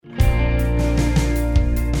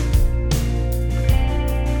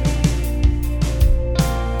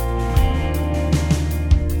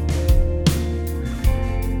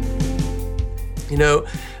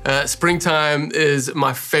Springtime is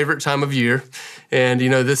my favorite time of year. And,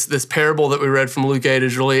 this parable that we read from Luke 8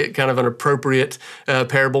 is really kind of an appropriate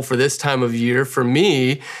parable for this time of year. For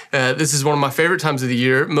me, this is one of my favorite times of the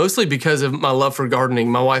year, mostly because of my love for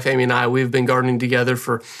gardening. My wife, Amy, and I, we've been gardening together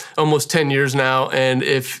for almost 10 years now. And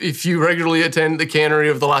if you regularly attend the cannery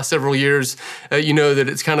over the last several years, you know that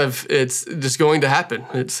it's just going to happen.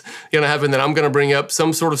 It's going to happen that I'm going to bring up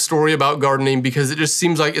some sort of story about gardening because it just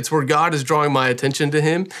seems like it's where God is drawing my attention to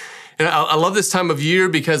Him. And I love this time of year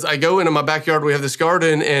because I go into my backyard, we have this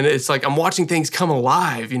garden, and it's like I'm watching things come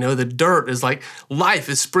alive. The dirt is like life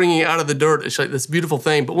is springing out of the dirt. It's like this beautiful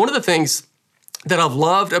thing. But one of the things that I've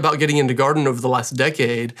loved about getting into garden over the last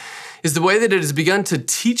decade is the way that it has begun to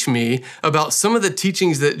teach me about some of the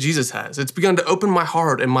teachings that Jesus has. It's begun to open my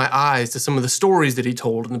heart and my eyes to some of the stories that He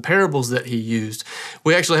told and the parables that He used.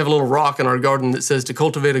 We actually have a little rock in our garden that says to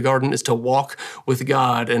cultivate a garden is to walk with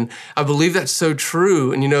God. And I believe that's so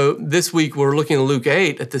true. And this week we're looking at Luke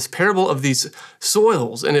 8 at this parable of these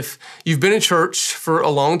soils. And if you've been in church for a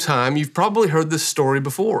long time, you've probably heard this story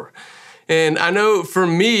before. And I know for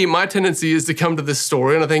me, my tendency is to come to this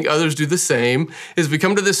story, and I think others do the same, is we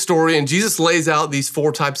come to this story and Jesus lays out these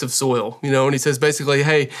 4 types of soil, and He says basically,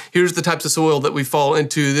 hey, here's the types of soil that we fall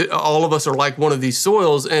into. All of us are like one of these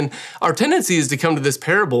soils. And our tendency is to come to this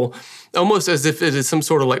parable almost as if it is some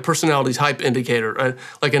sort of like personality type indicator,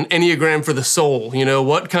 like an Enneagram for the soul.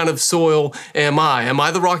 What kind of soil am I? Am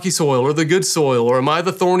I the rocky soil or the good soil, or am I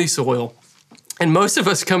the thorny soil? And most of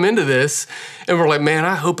us come into this and we're like, man,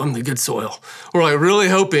 I hope I'm the good soil. We're like really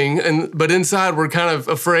hoping, but inside we're kind of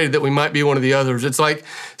afraid that we might be one of the others. It's like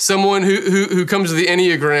someone who comes to the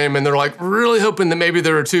Enneagram and they're like really hoping that maybe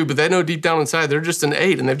they're a 2, but they know deep down inside they're just an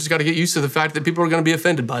 8, and they've just got to get used to the fact that people are going to be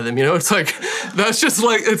offended by them. It's like, that's just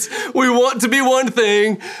like, we want to be one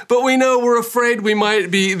thing, but we know we're afraid we might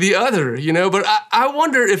be the other, But I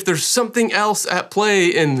wonder if there's something else at play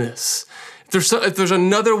in this. If there's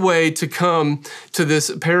another way to come to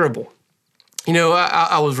this parable.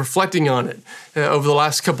 I was reflecting on it over the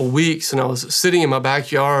last couple weeks, and I was sitting in my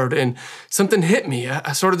backyard, and something hit me.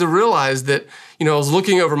 I started to realize that, I was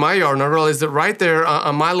looking over my yard, and I realized that right there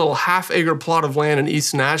on my little half-acre plot of land in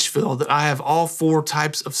East Nashville, that I have all 4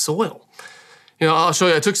 types of soil. I'll show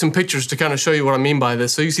you. I took some pictures to kind of show you what I mean by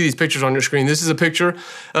this. So you see these pictures on your screen. This is a picture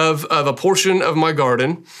of a portion of my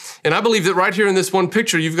garden. And I believe that right here in this one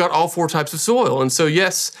picture, you've got all 4 types of soil. And so,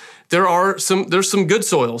 yes, there's some good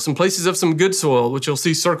soil, some places of some good soil, which you'll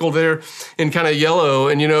see circled there in kind of yellow.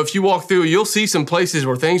 And, if you walk through, you'll see some places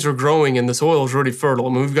where things are growing and the soil is really fertile.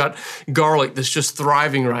 I mean, we've got garlic that's just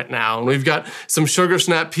thriving right now. And we've got some sugar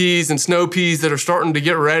snap peas and snow peas that are starting to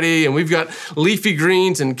get ready. And we've got leafy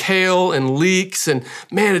greens and kale and leeks. And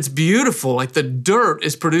man, it's beautiful. Like the dirt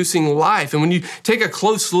is producing life. And when you take a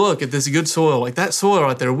close look at this good soil, like that soil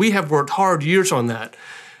right there, we have worked hard years on that.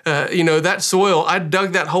 That soil, I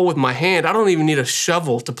dug that hole with my hand. I don't even need a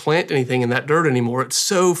shovel to plant anything in that dirt anymore. It's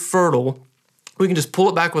so fertile. We can just pull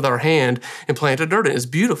it back with our hand and plant a dirt in it. It's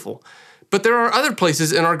beautiful. But there are other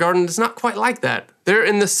places in our garden that's not quite like that. They're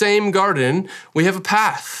in the same garden. We have a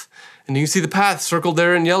path. And you can see the path circled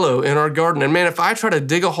there in yellow in our garden. And man, if I try to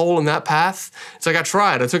dig a hole in that path, it's like I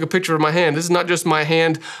tried. I took a picture of my hand. This is not just my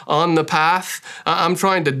hand on the path. I'm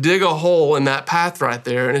trying to dig a hole in that path right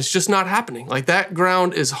there, and it's just not happening. Like that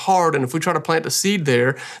ground is hard, and if we try to plant a seed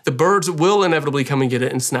there, the birds will inevitably come and get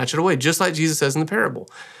it and snatch it away, just like Jesus says in the parable.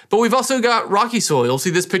 But we've also got rocky soil. You'll see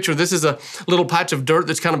this picture. This is a little patch of dirt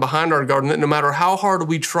that's kind of behind our garden that no matter how hard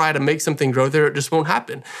we try to make something grow there, it just won't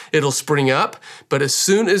happen. It'll spring up, but as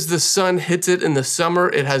soon as the sun hits it in the summer,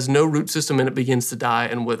 it has no root system and it begins to die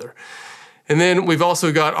and wither. And then we've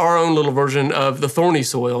also got our own little version of the thorny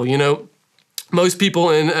soil. Most people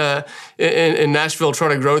in Nashville try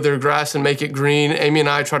to grow their grass and make it green. Amy and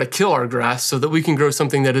I try to kill our grass so that we can grow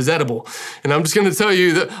something that is edible. And I'm just going to tell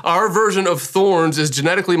you that our version of thorns is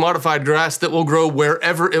genetically modified grass that will grow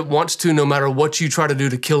wherever it wants to, no matter what you try to do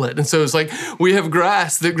to kill it. And so it's like we have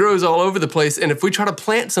grass that grows all over the place. And if we try to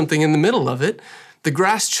plant something in the middle of it, the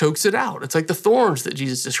grass chokes it out. It's like the thorns that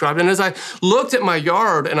Jesus described. And as I looked at my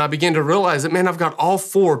yard and I began to realize that, man, I've got all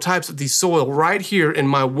 4 types of these soil right here in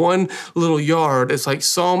my one little yard. It's like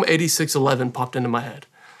Psalm 86:11 popped into my head.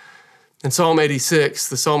 In Psalm 86,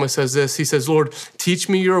 the psalmist says this. He says, Lord, teach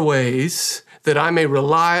me your ways that I may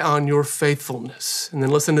rely on your faithfulness. And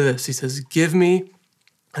then listen to this. He says, give me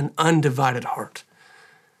an undivided heart.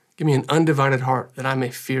 Give me an undivided heart that I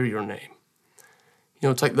may fear your name.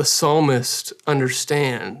 It's like the psalmist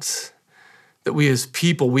understands that we as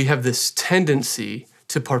people, we have this tendency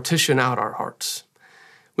to partition out our hearts.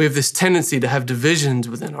 We have this tendency to have divisions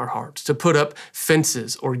within our hearts, to put up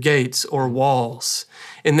fences or gates or walls.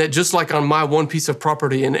 And that just like on my one piece of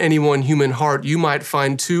property in any one human heart, you might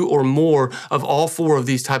find 2 or more of all 4 of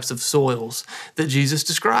these types of soils that Jesus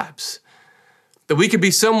describes. That we could be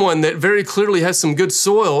someone that very clearly has some good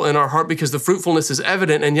soil in our heart because the fruitfulness is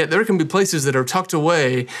evident, and yet there can be places that are tucked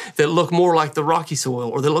away that look more like the rocky soil,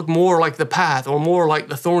 or that look more like the path, or more like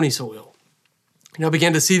the thorny soil. I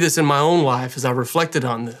began to see this in my own life as I reflected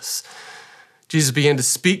on this. Jesus began to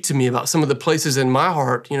speak to me about some of the places in my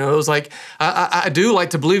heart. It was like, I do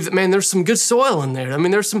like to believe that, man, there's some good soil in there.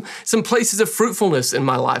 There's some places of fruitfulness in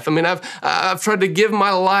my life. I've tried to give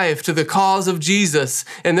my life to the cause of Jesus,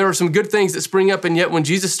 and there are some good things that spring up, and yet when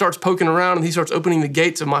Jesus starts poking around and he starts opening the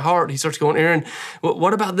gates of my heart, he starts going, Aaron,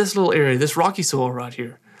 what about this little area, this rocky soil right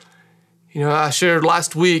here? I shared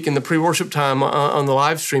last week in the pre-worship time on the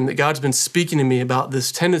live stream that God's been speaking to me about this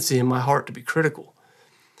tendency in my heart to be critical.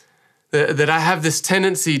 That I have this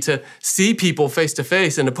tendency to see people face to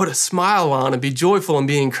face and to put a smile on and be joyful and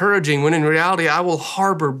be encouraging, when in reality I will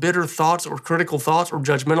harbor bitter thoughts or critical thoughts or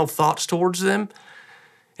judgmental thoughts towards them.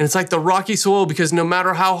 And it's like the rocky soil, because no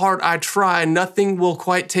matter how hard I try, nothing will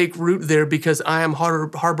quite take root there because I am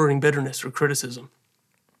harboring bitterness or criticism.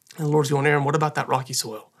 And the Lord's going, Aaron, what about that rocky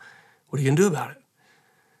soil? What are you going to do about it?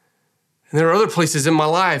 And there are other places in my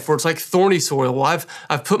life where it's like thorny soil. Well,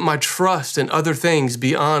 I've put my trust in other things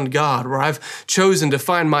beyond God, where I've chosen to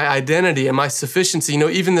find my identity and my sufficiency.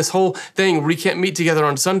 Even this whole thing where we can't meet together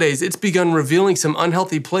on Sundays, it's begun revealing some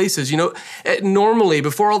unhealthy places. Normally,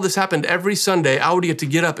 before all this happened, every Sunday, I would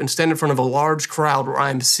get up and stand in front of a large crowd where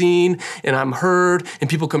I'm seen and I'm heard, and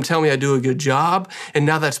people come tell me I do a good job. And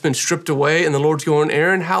now that's been stripped away, and the Lord's going,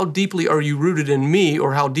 Aaron, how deeply are you rooted in me,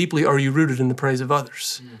 or how deeply are you rooted in the praise of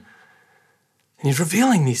others? And he's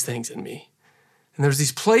revealing these things in me. And there's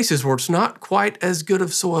these places where it's not quite as good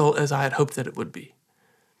of soil as I had hoped that it would be.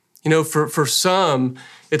 For some,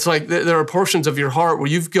 it's like there are portions of your heart where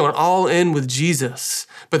you've gone all in with Jesus,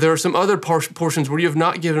 but there are some other portions where you have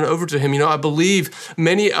not given over to him. I believe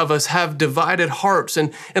many of us have divided hearts,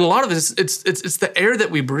 and a lot of it, it's the air that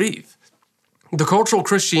we breathe. The cultural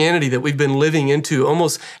Christianity that we've been living into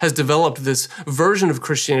almost has developed this version of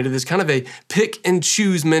Christianity, this kind of a pick and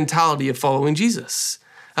choose mentality of following Jesus.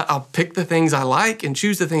 I'll pick the things I like and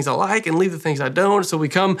choose the things I like and leave the things I don't. So we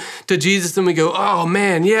come to Jesus and we go, oh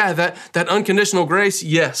man, yeah, that unconditional grace,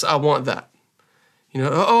 yes, I want that.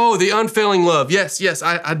 The unfailing love, yes,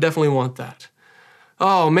 I definitely want that.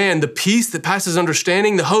 Oh man, the peace that passes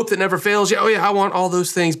understanding, the hope that never fails. I want all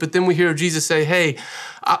those things. But then we hear Jesus say, hey,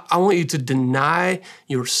 I want you to deny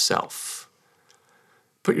yourself.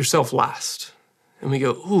 Put yourself last. And we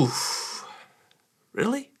go, ooh,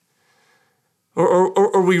 really?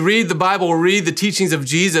 Or we read the Bible, or read the teachings of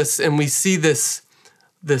Jesus, and we see this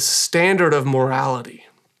standard of morality,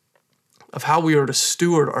 of how we are to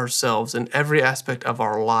steward ourselves in every aspect of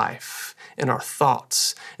our life, in our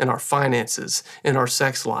thoughts, in our finances, in our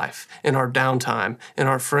sex life, in our downtime, in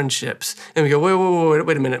our friendships. And we go,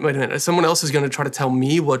 wait a minute. Someone else is going to try to tell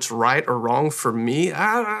me what's right or wrong for me.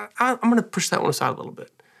 I'm going to push that one aside a little bit.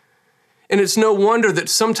 And it's no wonder that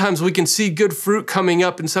sometimes we can see good fruit coming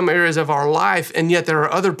up in some areas of our life, and yet there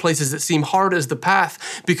are other places that seem hard as the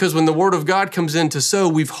path, because when the Word of God comes in to sow,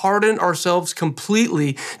 we've hardened ourselves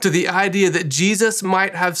completely to the idea that Jesus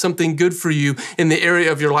might have something good for you in the area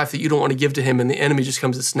of your life that you don't want to give to him, and the enemy just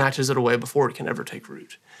comes and snatches it away before it can ever take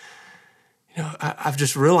root. I've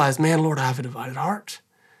just realized, man, Lord, I have a divided heart.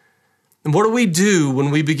 And what do we do when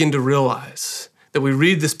we begin to realize that we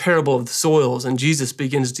read this parable of the soils and Jesus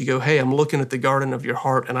begins to go, hey, I'm looking at the garden of your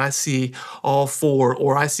heart and I see all 4,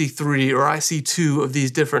 or I see 3, or I see 2 of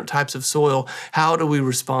these different types of soil. How do we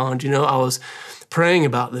respond? I was praying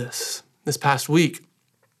about this past week,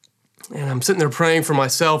 and I'm sitting there praying for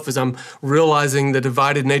myself as I'm realizing the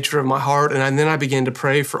divided nature of my heart. And then I began to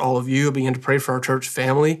pray for all of you. I began to pray for our church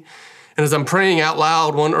family. And as I'm praying out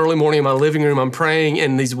loud one early morning in my living room, I'm praying,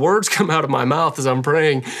 and these words come out of my mouth as I'm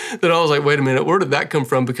praying that I was like, wait a minute, where did that come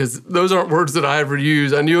from? Because those aren't words that I ever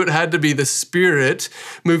use. I knew it had to be the Spirit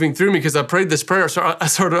moving through me, because I prayed this prayer. So I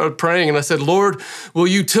started praying and I said, Lord, will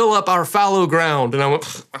you till up our fallow ground? And I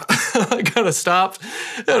went, I kind of stopped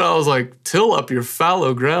and I was like, till up your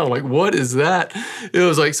fallow ground? Like, what is that? It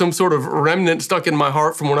was like some sort of remnant stuck in my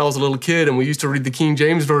heart from when I was a little kid, and we used to read the King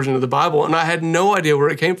James Version of the Bible, and I had no idea where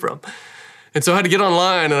it came from. And so I had to get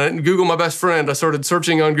online and Google my best friend. I started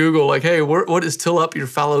searching on Google, like, hey, what is till up your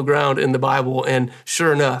fallow ground in the Bible? And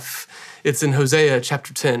sure enough, it's in Hosea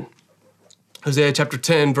chapter 10. Hosea chapter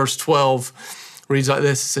 10, verse 12 reads like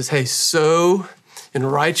this. It says, hey, sow in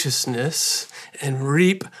righteousness and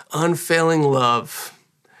reap unfailing love.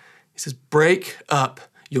 says, break up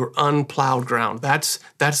your unplowed ground. That's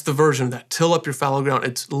the version of that. Till up your fallow ground.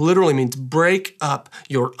 It literally means break up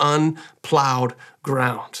your unplowed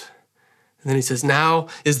ground. And then he says, now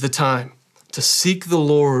is the time to seek the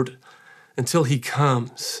Lord until he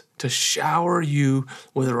comes to shower you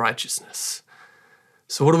with righteousness.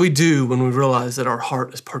 So what do we do when we realize that our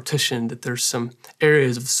heart is partitioned, that there's some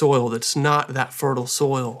areas of soil that's not that fertile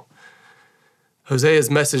soil? Hosea's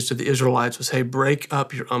message to the Israelites was, hey, break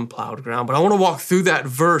up your unplowed ground. But I want to walk through that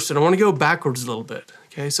verse, and I want to go backwards a little bit.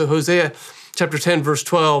 Okay, so Hosea chapter 10, verse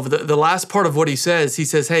 12, the last part of what he says,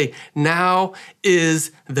 hey, now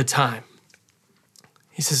is the time.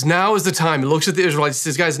 He says, now is the time. He looks at the Israelites. He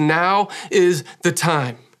says, guys, now is the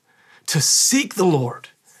time to seek the Lord.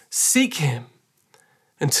 Seek him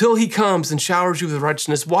until he comes and showers you with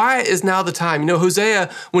righteousness. Why is now the time? You know, Hosea,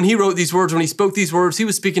 when he wrote these words, when he spoke these words, he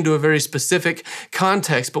was speaking to a very specific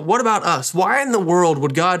context. But what about us? Why in the world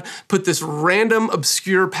would God put this random,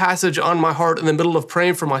 obscure passage on my heart in the middle of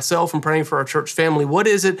praying for myself and praying for our church family? What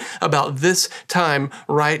is it about this time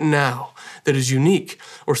right now that is unique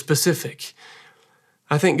or specific?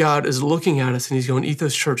 I think God is looking at us and he's going,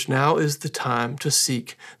 Ethos Church, now is the time to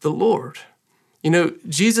seek the Lord. You know,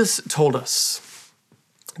 Jesus told us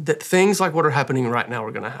that things like what are happening right now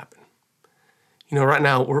are going to happen. You know, right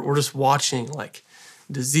now we're just watching like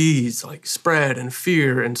disease, like spread and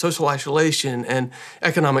fear and social isolation and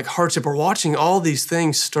economic hardship. We're watching all these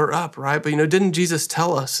things stir up, right? But you know, didn't Jesus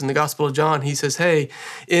tell us in the Gospel of John, he says, hey,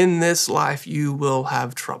 in this life you will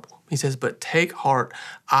have trouble. He says, but take heart,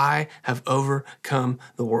 I have overcome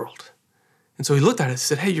the world. And so he looked at us and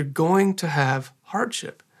said, hey, you're going to have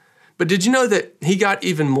hardship. But did you know that he got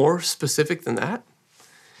even more specific than that?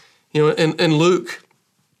 You know, in Luke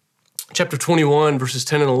chapter 21, verses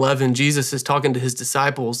 10 and 11, Jesus is talking to his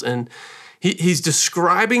disciples, and he's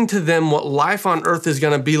describing to them what life on earth is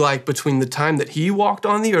going to be like between the time that he walked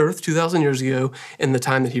on the earth 2,000 years ago and the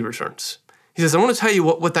time that he returns. He says, I want to tell you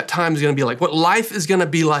what that time is going to be like, what life is going to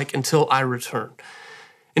be like until I return.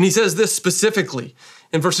 And he says this specifically.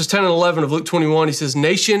 In verses 10 and 11 of Luke 21, he says,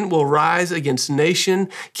 nation will rise against nation,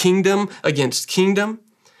 kingdom against kingdom.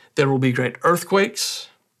 There will be great earthquakes,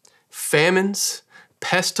 famines,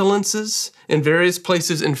 pestilences in various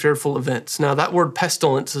places and fearful events. Now, that word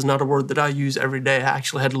pestilence is not a word that I use every day. I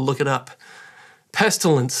actually had to look it up.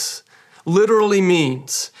 Pestilence literally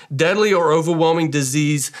means deadly or overwhelming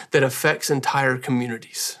disease that affects entire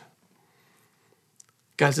communities.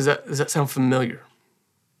 Guys, does that sound familiar?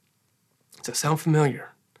 Does that sound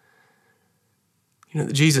familiar? You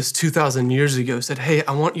know, Jesus 2,000 years ago said, hey,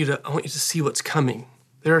 I want you to see what's coming.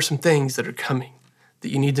 There are some things that are coming that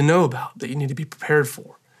you need to know about, that you need to be prepared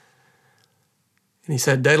for. And he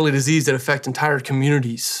said, deadly disease that affect entire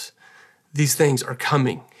communities. These things are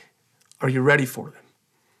coming. Are you ready for them?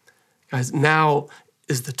 Guys, now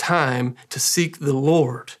is the time to seek the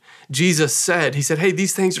Lord. Jesus said, he said, hey,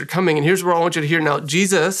 these things are coming, and here's where I want you to hear. Now,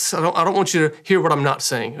 Jesus, I don't want you to hear what I'm not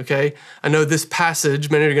saying, okay? I know this passage,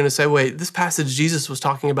 many are going to say, wait, this passage, Jesus was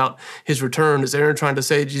talking about his return. Is Aaron trying to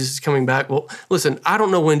say Jesus is coming back? Well, listen, I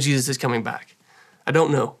don't know when Jesus is coming back. I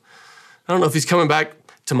don't know. I don't know if he's coming back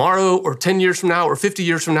tomorrow or 10 years from now or 50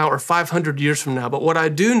 years from now or 500 years from now. But what I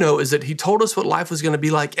do know is that he told us what life was going to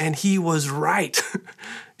be like, and he was right.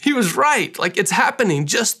 He was right. Like, it's happening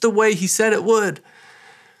just the way he said it would.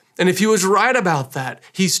 And if he was right about that,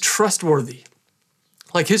 he's trustworthy.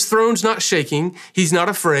 Like, his throne's not shaking. He's not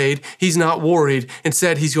afraid. He's not worried.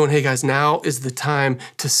 Instead, he's going, hey, guys, now is the time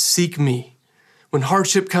to seek me. When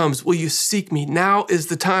hardship comes, will you seek me? Now is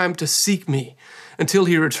the time to seek me until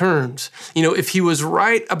he returns. You know, if he was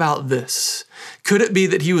right about this, could it be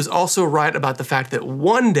that he was also right about the fact that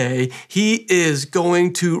one day he is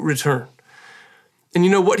going to return? And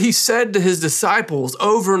you know, what he said to his disciples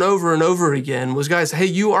over and over and over again was, guys, hey,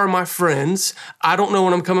 you are my friends. I don't know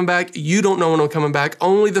when I'm coming back. You don't know when I'm coming back.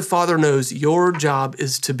 Only the Father knows. Your job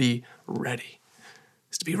is to be ready.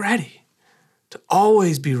 Is to be ready. To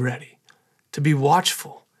always be ready. To be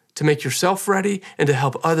watchful. To make yourself ready and to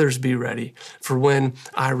help others be ready for when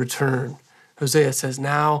I return. Hosea says,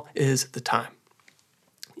 now is the time.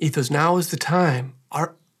 Ethos, now is the time.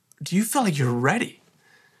 Do you feel like you're ready?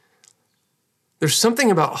 There's something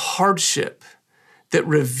about hardship that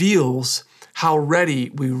reveals how ready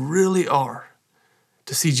we really are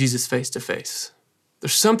to see Jesus face to face.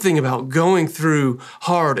 There's something about going through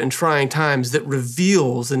hard and trying times that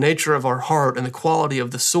reveals the nature of our heart and the quality of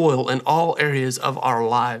the soil in all areas of our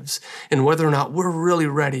lives, and whether or not we're really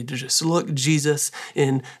ready to just look Jesus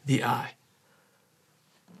in the eye.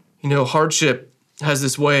 You know, hardship has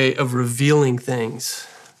this way of revealing things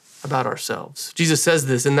about ourselves. Jesus says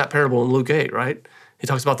this in that parable in Luke 8, right? He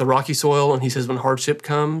talks about the rocky soil, and he says when hardship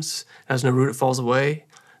comes, it has no root, it falls away.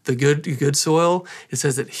 The good soil, it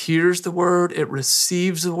says it hears the word, it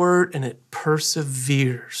receives the word, and it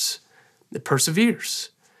perseveres. It perseveres.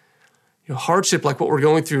 Hardship like what we're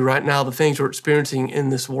going through right now, the things we're experiencing in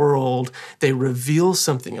this world, they reveal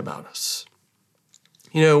something about us.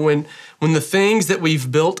 When the things that we've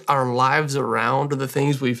built our lives around or the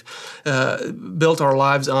things we've built our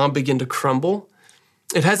lives on begin to crumble,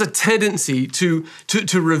 it has a tendency to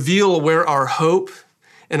reveal where our hope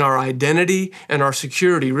and our identity and our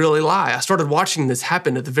security really lie. I started watching this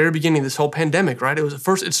happen at the very beginning of this whole pandemic, right?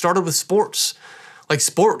 It started with sports.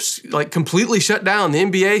 Sports completely shut down. The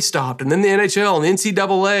NBA stopped, and then the NHL and the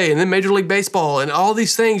NCAA, and then Major League Baseball, and all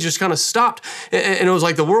these things just kind of stopped. And it was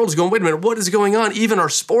like the world's going, wait a minute, what is going on? Even our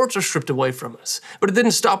sports are stripped away from us. But it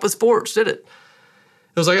didn't stop with sports, did it?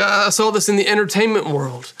 It was like, I saw this in the entertainment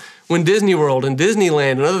world when Disney World and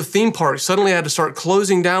Disneyland and other theme parks suddenly had to start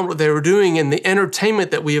closing down what they were doing, and the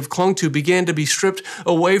entertainment that we have clung to began to be stripped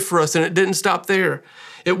away for us, and it didn't stop there.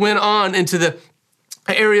 It went on into the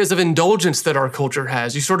areas of indulgence that our culture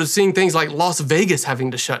has. You started seeing things like Las Vegas having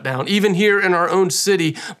to shut down. Even here in our own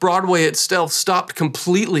city, Broadway itself stopped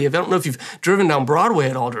completely. I don't know if you've driven down Broadway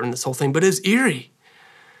at all during this whole thing, but it's eerie.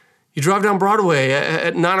 You drive down Broadway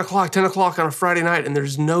at 9 o'clock, 10 o'clock on a Friday night, and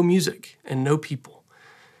there's no music and no people.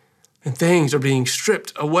 And things are being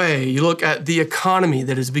stripped away. You look at the economy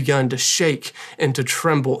that has begun to shake and to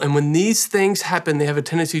tremble. And when these things happen, they have a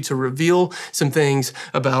tendency to reveal some things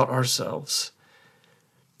about ourselves.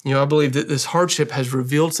 I believe that this hardship has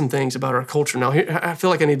revealed some things about our culture. Now, I feel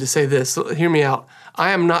like I need to say this. Hear me out. I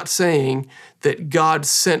am not saying that God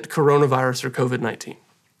sent coronavirus or COVID-19.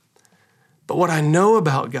 But what I know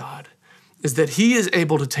about God is that he is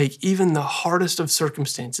able to take even the hardest of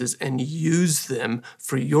circumstances and use them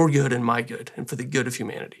for your good and my good and for the good of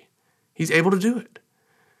humanity. He's able to do it.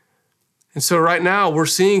 And so right now we're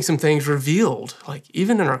seeing some things revealed,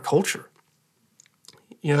 even in our culture.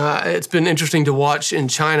 It's been interesting to watch in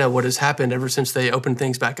China what has happened ever since they opened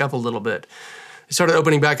things back up a little bit. They started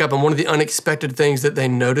opening back up, and one of the unexpected things that they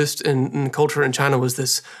noticed in culture in China was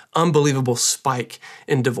this unbelievable spike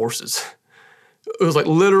in divorces. It was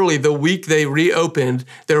literally the week they reopened,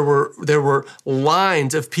 there were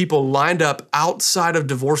lines of people lined up outside of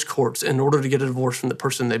divorce courts in order to get a divorce from the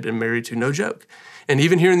person they've been married to. No joke. And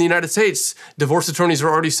even here in the United States, divorce attorneys are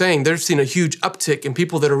already saying they've seen a huge uptick in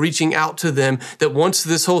people that are reaching out to them that once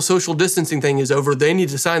this whole social distancing thing is over, they need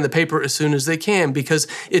to sign the paper as soon as they can because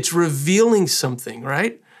it's revealing something,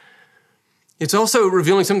 right? It's also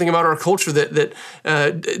revealing something about our culture that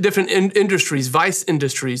different industries, vice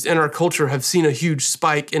industries in our culture have seen a huge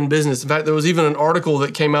spike in business. In fact, there was even an article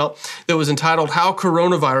that came out that was entitled, How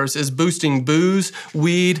Coronavirus is Boosting Booze,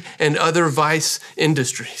 Weed, and Other Vice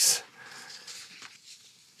Industries.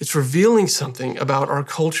 It's revealing something about our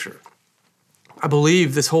culture. I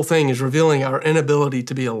believe this whole thing is revealing our inability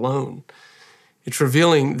to be alone. It's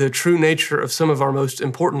revealing the true nature of some of our most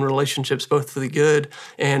important relationships, both for the good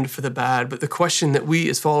and for the bad. But the question that we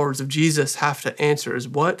as followers of Jesus have to answer is,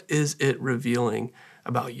 what is it revealing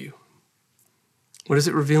about you? What is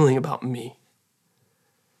it revealing about me?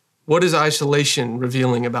 What is isolation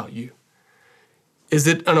revealing about you? Is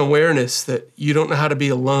it an awareness that you don't know how to be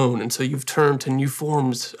alone, and so you've turned to new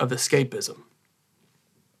forms of escapism?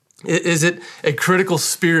 Is it a critical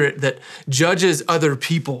spirit that judges other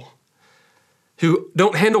people who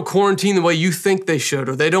don't handle quarantine the way you think they should,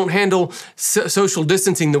 or they don't handle social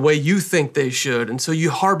distancing the way you think they should, and so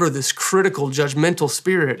you harbor this critical, judgmental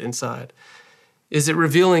spirit inside? Is it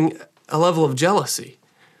revealing a level of jealousy?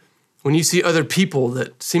 When you see other people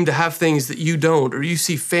that seem to have things that you don't, or you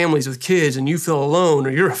see families with kids and you feel alone, or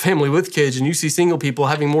you're a family with kids and you see single people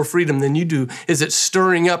having more freedom than you do, is it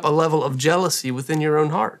stirring up a level of jealousy within your own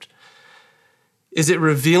heart? Is it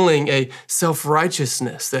revealing a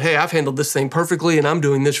self-righteousness that, hey, I've handled this thing perfectly and I'm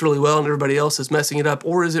doing this really well and everybody else is messing it up?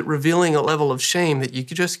 Or is it revealing a level of shame that you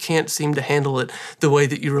just can't seem to handle it the way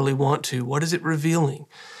that you really want to? What is it revealing?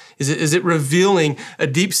 Is it revealing a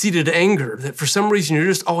deep-seated anger that for some reason you're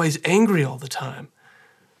just always angry all the time?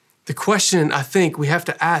 The question I think we have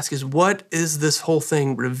to ask is, what is this whole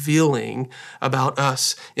thing revealing about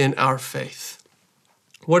us in our faith?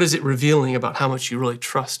 What is it revealing about how much you really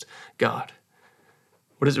trust God?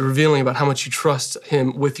 What is it revealing about how much you trust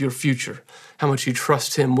him with your future? How much you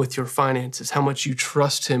trust him with your finances? How much you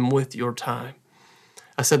trust him with your time?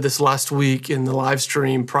 I said this last week in the live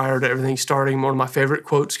stream prior to everything starting. One of my favorite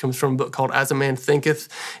quotes comes from a book called As a Man Thinketh,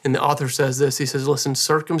 and the author says this. He says, listen,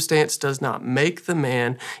 circumstance does not make the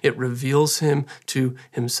man, it reveals him to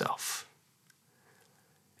himself.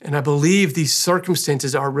 And I believe these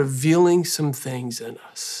circumstances are revealing some things in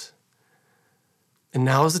us. And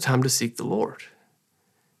now is the time to seek the Lord.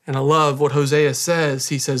 And I love what Hosea says.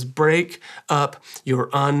 He says, break up your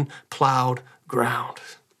unplowed ground.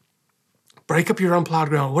 Break up your unplowed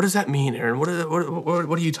ground. What does that mean, Aaron? What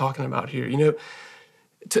are you talking about here? You know,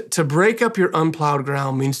 to break up your unplowed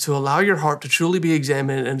ground means to allow your heart to truly be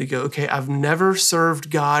examined and to go, okay, I've never served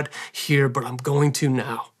God here, but I'm going to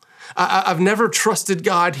now. I've never trusted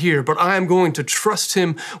God here, but I am going to trust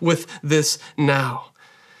him with this now.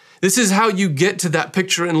 This is how you get to that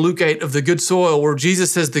picture in Luke 8 of the good soil, where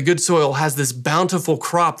Jesus says the good soil has this bountiful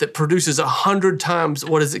crop that produces 100 times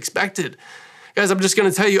what is expected. Guys, I'm just going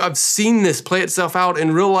to tell you, I've seen this play itself out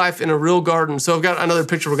in real life in a real garden. So I've got another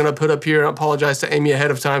picture we're going to put up here. I apologize to Amy ahead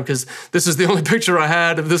of time because this is the only picture I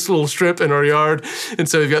had of this little strip in our yard. And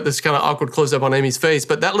so we've got this kind of awkward close-up on Amy's face.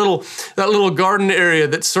 But that little garden area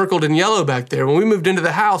that's circled in yellow back there, when we moved into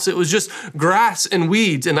the house, it was just grass and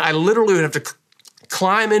weeds. And I literally would have to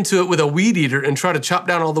climb into it with a weed eater and try to chop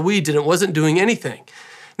down all the weeds, and it wasn't doing anything.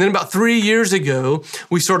 Then about 3 years ago,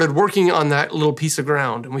 we started working on that little piece of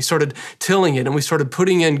ground, and we started tilling it, and we started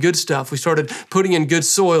putting in good stuff. We started putting in good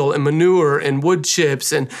soil and manure and wood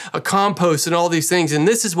chips and a compost and all these things. And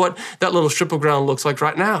this is what that little strip of ground looks like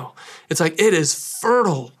right now. It's like it is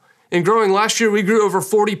fertile. And growing last year, we grew over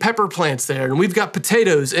 40 pepper plants there. And we've got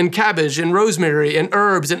potatoes and cabbage and rosemary and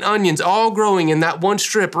herbs and onions all growing in that one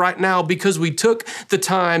strip right now because we took the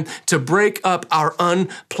time to break up our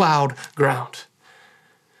unplowed ground.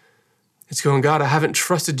 It's going, God, I haven't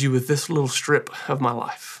trusted you with this little strip of my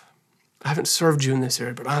life. I haven't served you in this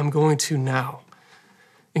area, but I'm going to now.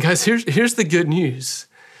 And guys, here's the good news,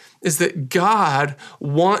 is that God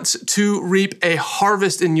wants to reap a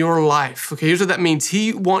harvest in your life. Okay, here's what that means.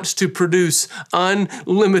 He wants to produce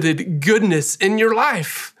unlimited goodness in your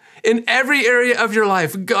life. In every area of your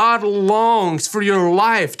life, God longs for your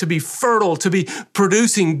life to be fertile, to be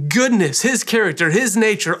producing goodness, his character, his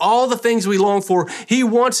nature, all the things we long for. He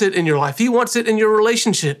wants it in your life. He wants it in your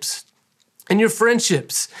relationships, in your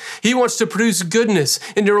friendships. He wants to produce goodness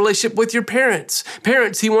in your relationship with your parents.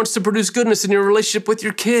 Parents, he wants to produce goodness in your relationship with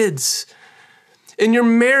your kids. In your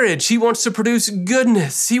marriage, he wants to produce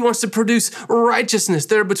goodness. He wants to produce righteousness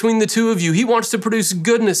there between the two of you. He wants to produce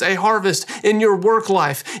goodness, a harvest in your work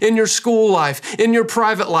life, in your school life, in your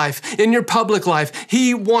private life, in your public life.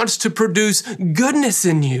 He wants to produce goodness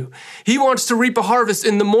in you. He wants to reap a harvest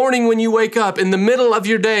in the morning when you wake up, in the middle of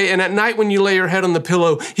your day, and at night when you lay your head on the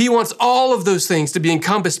pillow. He wants all of those things to be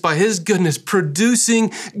encompassed by his goodness,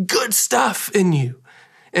 producing good stuff in you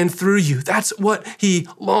and through you. That's what he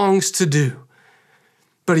longs to do.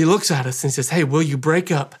 But he looks at us and says, hey, will you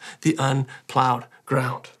break up the unplowed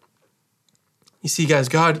ground? You see, guys,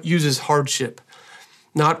 God uses hardship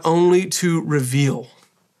not only to reveal,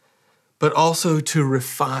 but also to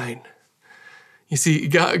refine. You see,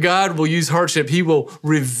 God will use hardship. He will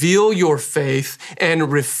reveal your faith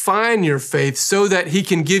and refine your faith so that he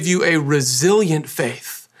can give you a resilient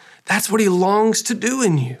faith. That's what he longs to do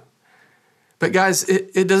in you. But guys,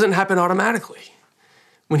 it doesn't happen automatically.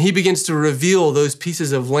 When he begins to reveal those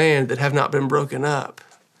pieces of land that have not been broken up,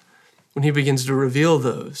 when he begins to reveal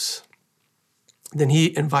those, then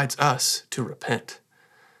he invites us to repent.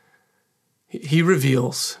 He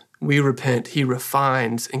reveals, we repent, he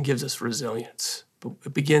refines and gives us resilience. But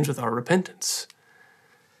it begins with our repentance.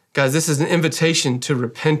 Guys, this is an invitation to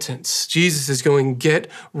repentance. Jesus is going, get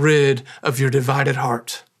rid of your divided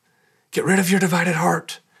heart. Get rid of your divided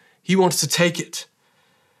heart. He wants to take it.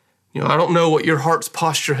 You know, I don't know what your heart's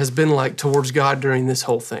posture has been like towards God during this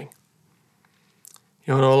whole thing.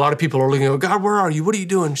 You know, a lot of people are looking, God, where are you? What are you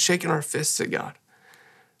doing? Shaking our fists at God.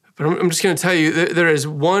 But I'm just going to tell you, there is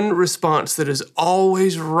one response that is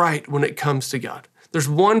always right when it comes to God. There's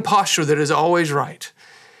one posture that is always right,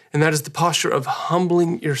 and that is the posture of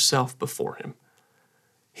humbling yourself before him.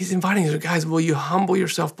 He's inviting you, guys, will you humble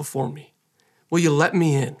yourself before me? Will you let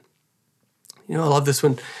me in? You know, I love this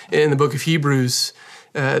one in the book of Hebrews.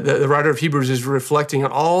 The writer of Hebrews is reflecting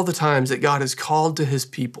on all the times that God has called to his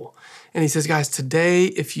people. And he says, guys, today,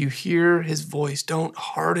 if you hear his voice, don't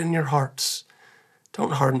harden your hearts.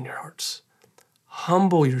 Don't harden your hearts.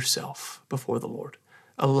 Humble yourself before the Lord.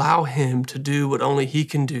 Allow him to do what only he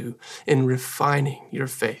can do in refining your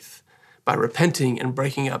faith by repenting and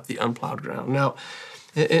breaking up the unplowed ground. Now,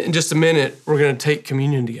 in just a minute, we're going to take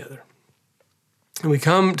communion together. And we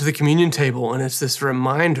come to the communion table, and it's this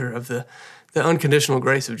reminder of the unconditional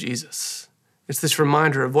grace of Jesus. It's this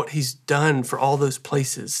reminder of what he's done for all those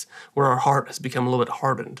places where our heart has become a little bit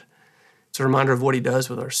hardened. It's a reminder of what he does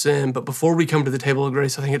with our sin. But before we come to the table of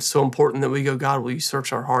grace, I think it's so important that we go, God, will you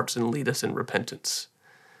search our hearts and lead us in repentance?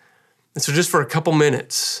 And so just for a couple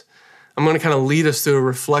minutes, I'm going to kind of lead us through a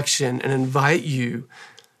reflection and invite you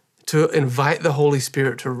to invite the Holy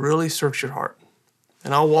Spirit to really search your heart.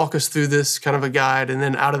 And I'll walk us through this kind of a guide, and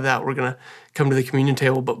then out of that, we're going to come to the communion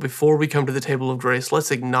table. But before we come to the table of grace,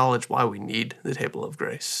 let's acknowledge why we need the table of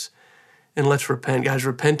grace. And let's repent. Guys,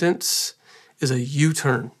 repentance is a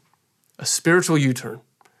U-turn, a spiritual U-turn,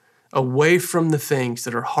 away from the things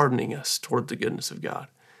that are hardening us toward the goodness of God.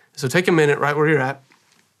 So take a minute right where you're at.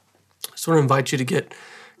 I just want to invite you to get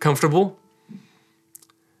comfortable.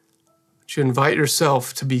 You invite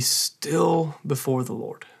yourself to be still before the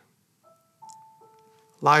Lord.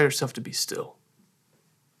 Allow yourself to be still.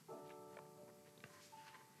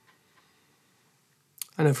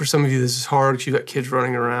 I know for some of you this is hard because you've got kids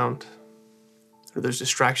running around or there's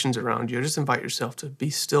distractions around you. Just invite yourself to be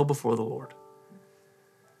still before the Lord.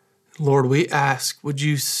 Lord, we ask, would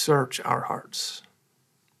you search our hearts?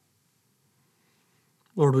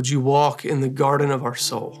 Lord, would you walk in the garden of our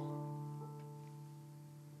soul?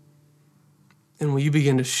 And will you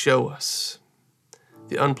begin to show us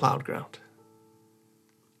the unplowed ground?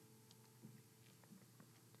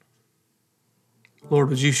 Lord,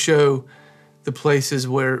 would you show the places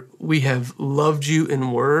where we have loved you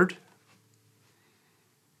in word,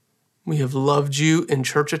 we have loved you in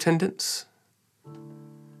church attendance,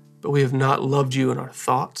 but we have not loved you in our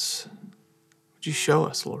thoughts? Would you show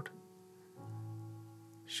us, Lord?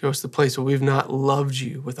 Show us the place where we've not loved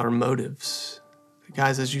you with our motives.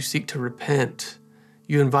 Guys, as you seek to repent,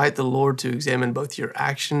 you invite the Lord to examine both your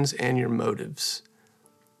actions and your motives.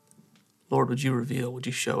 Lord, would you reveal? Would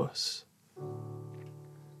you show us?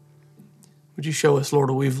 Would you show us, Lord,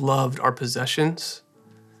 where we've loved our possessions,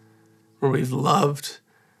 where we've loved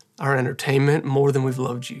our entertainment more than we've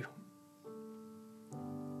loved you?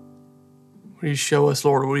 Would you show us,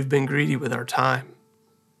 Lord, where we've been greedy with our time?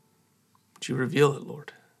 Would you reveal it,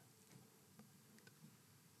 Lord?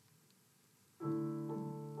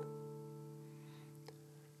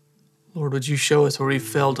 Lord, would you show us where we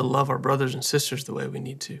failed to love our brothers and sisters the way we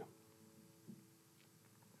need to?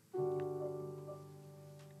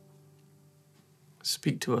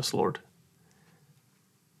 Speak to us, Lord.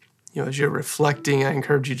 As you're reflecting, I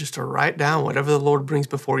encourage you just to write down whatever the Lord brings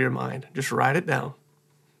before your mind. Just write it down.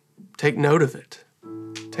 Take note of it.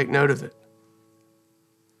 Take note of it.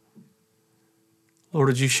 Lord,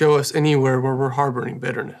 would you show us anywhere where we're harboring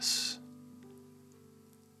bitterness?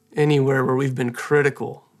 Anywhere where we've been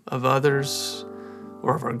critical of others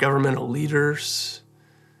or of our governmental leaders?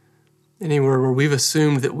 Anywhere where we've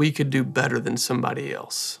assumed that we could do better than somebody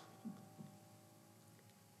else?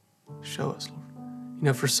 Show us,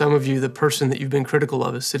 Lord. For some of you, the person that you've been critical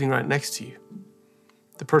of is sitting right next to you.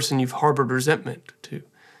 The person you've harbored resentment to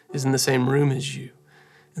is in the same room as you.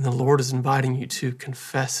 And the Lord is inviting you to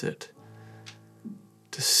confess it,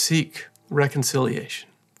 to seek reconciliation.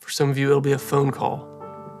 For some of you, it'll be a phone call.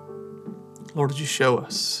 Lord, would you show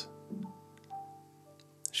us?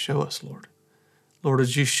 Show us, Lord. Lord,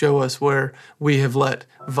 would you show us where we have let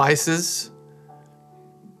vices,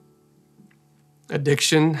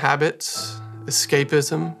 addiction, habits,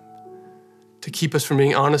 escapism, to keep us from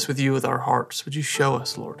being honest with you with our hearts? Would you show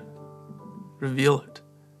us, Lord? Reveal it.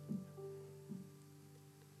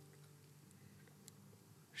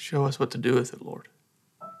 Show us what to do with it, Lord.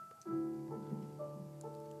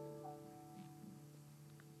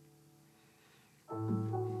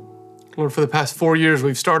 Lord, for the past 4 years,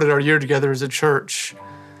 we've started our year together as a church,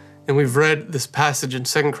 and we've read this passage in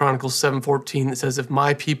 2 Chronicles 7:14 that says, if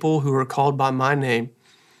my people who are called by my name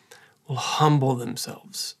will humble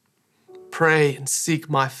themselves, pray and seek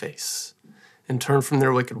my face, and turn from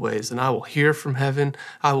their wicked ways, and I will hear from heaven,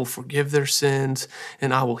 I will forgive their sins,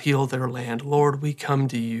 and I will heal their land. Lord, we come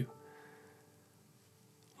to you.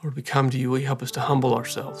 Lord, we come to you. Will you help us to humble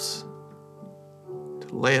ourselves, to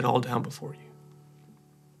lay it all down before you?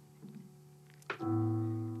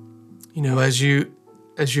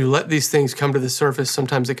 As you let these things come to the surface,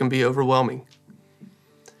 sometimes it can be overwhelming.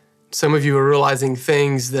 Some of you are realizing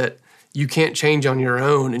things that you can't change on your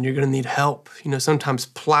own, and you're going to need help. Sometimes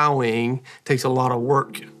plowing takes a lot of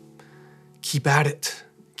work. Keep at it.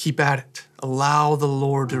 Keep at it. Allow the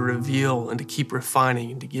Lord to reveal and to keep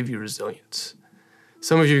refining and to give you resilience.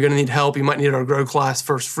 Some of you are going to need help. You might need our Grow class,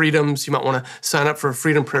 First Freedoms. You might want to sign up for a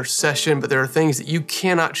freedom prayer session, but there are things that you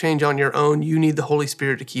cannot change on your own. You need the Holy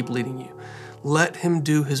Spirit to keep leading you. Let him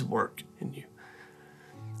do his work in you.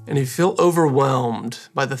 And if you feel overwhelmed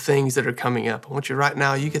by the things that are coming up, I want you right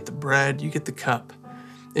now, you get the bread, you get the cup,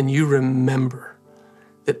 and you remember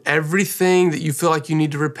that everything that you feel like you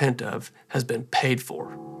need to repent of has been paid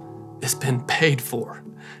for. It's been paid for.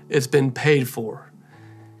 It's been paid for.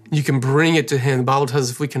 You can bring it to him. The Bible tells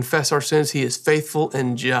us if we confess our sins, he is faithful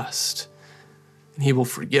and just, and he will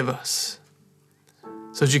forgive us.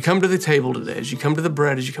 So as you come to the table today, as you come to the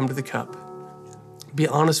bread, as you come to the cup, be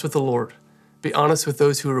honest with the Lord. Be honest with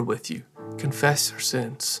those who are with you. Confess our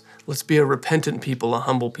sins. Let's be a repentant people, a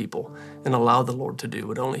humble people, and allow the Lord to do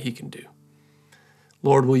what only he can do.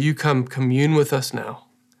 Lord, will you come commune with us now?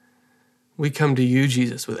 We come to you,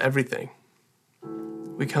 Jesus, with everything.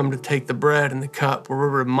 We come to take the bread and the cup where we're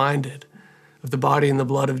reminded of the body and the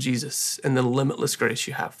blood of Jesus and the limitless grace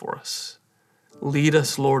you have for us. Lead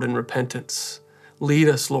us, Lord, in repentance. Lead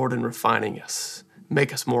us, Lord, in refining us.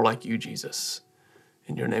 Make us more like you, Jesus.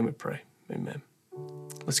 In your name we pray. Amen.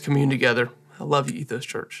 Let's commune together. I love you, Ethos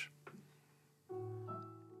Church.